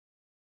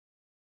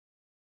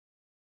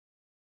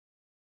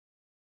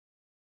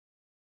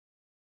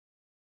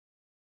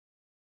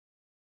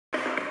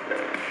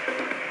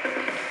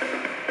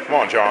Come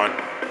on, John.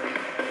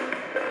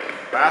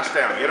 Fast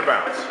down, get a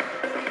bounce.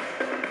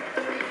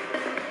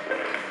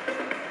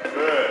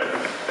 Good,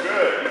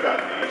 good, you got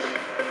these.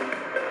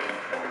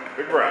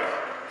 Big breath.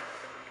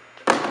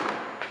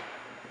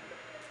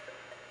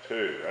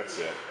 2, that's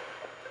it.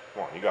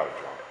 Come on, you got it,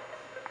 John.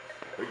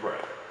 Big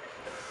breath.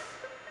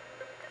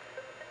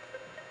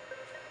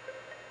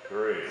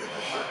 3,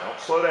 that's it. Don't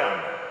slow down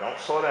now. Don't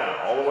slow down.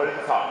 All the way to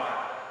the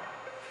top.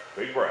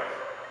 Big breath.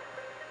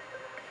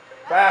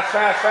 Fast,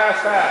 fast,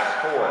 fast,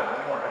 fast. 4.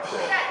 That's it.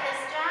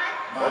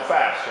 Go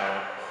fast,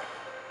 John.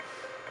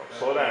 Don't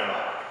slow down.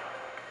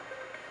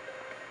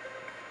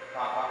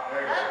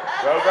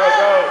 Go, go,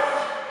 go.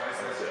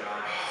 That's it.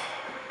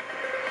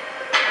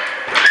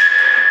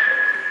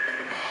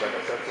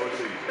 Second set's what's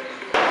easy.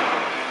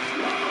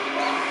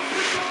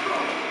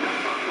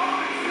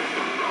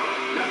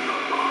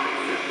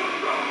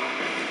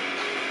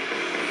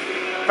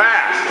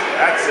 Fast.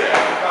 That's it.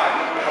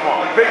 Come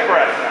on. Big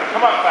breath now.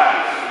 Come up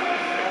fast.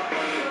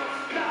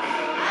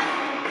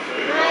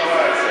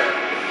 That's it.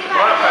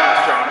 Come up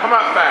fast, John. Come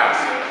up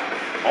fast.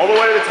 All the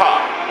way to the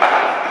top.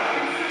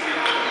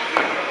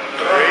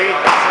 3.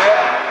 That's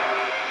it.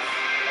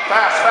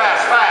 Fast,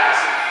 fast,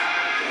 fast.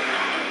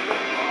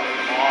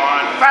 Come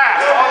on.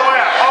 Fast. All the way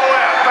up. All the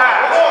way up.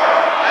 Fast.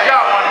 You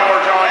got one more,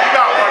 John. You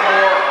got one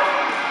more.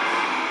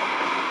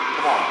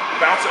 Come on.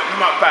 Bounce it.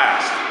 Come up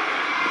fast.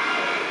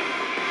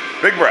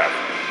 Big breath.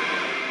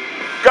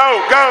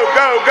 Go, go,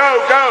 go, go,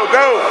 go,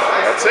 go.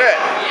 That's it.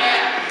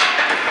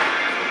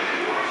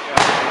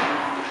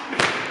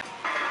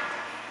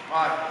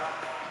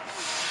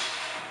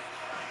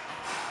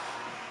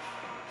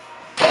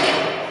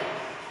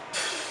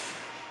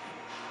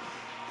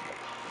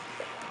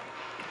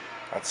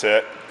 That's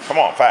it. Come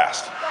on,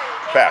 fast.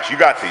 Fast. You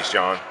got these,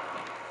 John.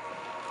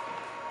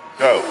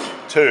 Go.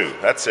 2.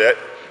 That's it.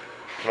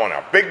 Come on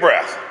now. Big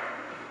breath.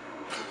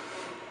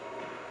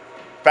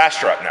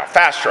 Faster up now.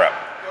 Faster up.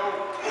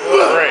 3.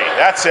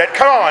 That's it.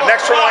 Come on.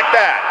 Next one like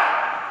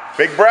that.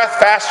 Big breath.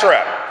 Faster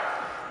up.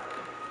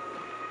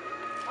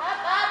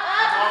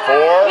 4.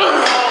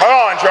 Come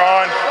on,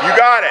 John. You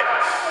got it.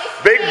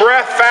 Big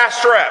breath.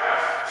 Faster up.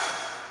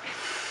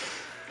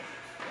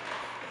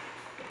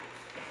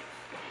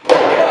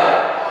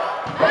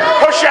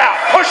 Push out.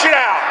 Push it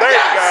out. There you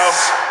go.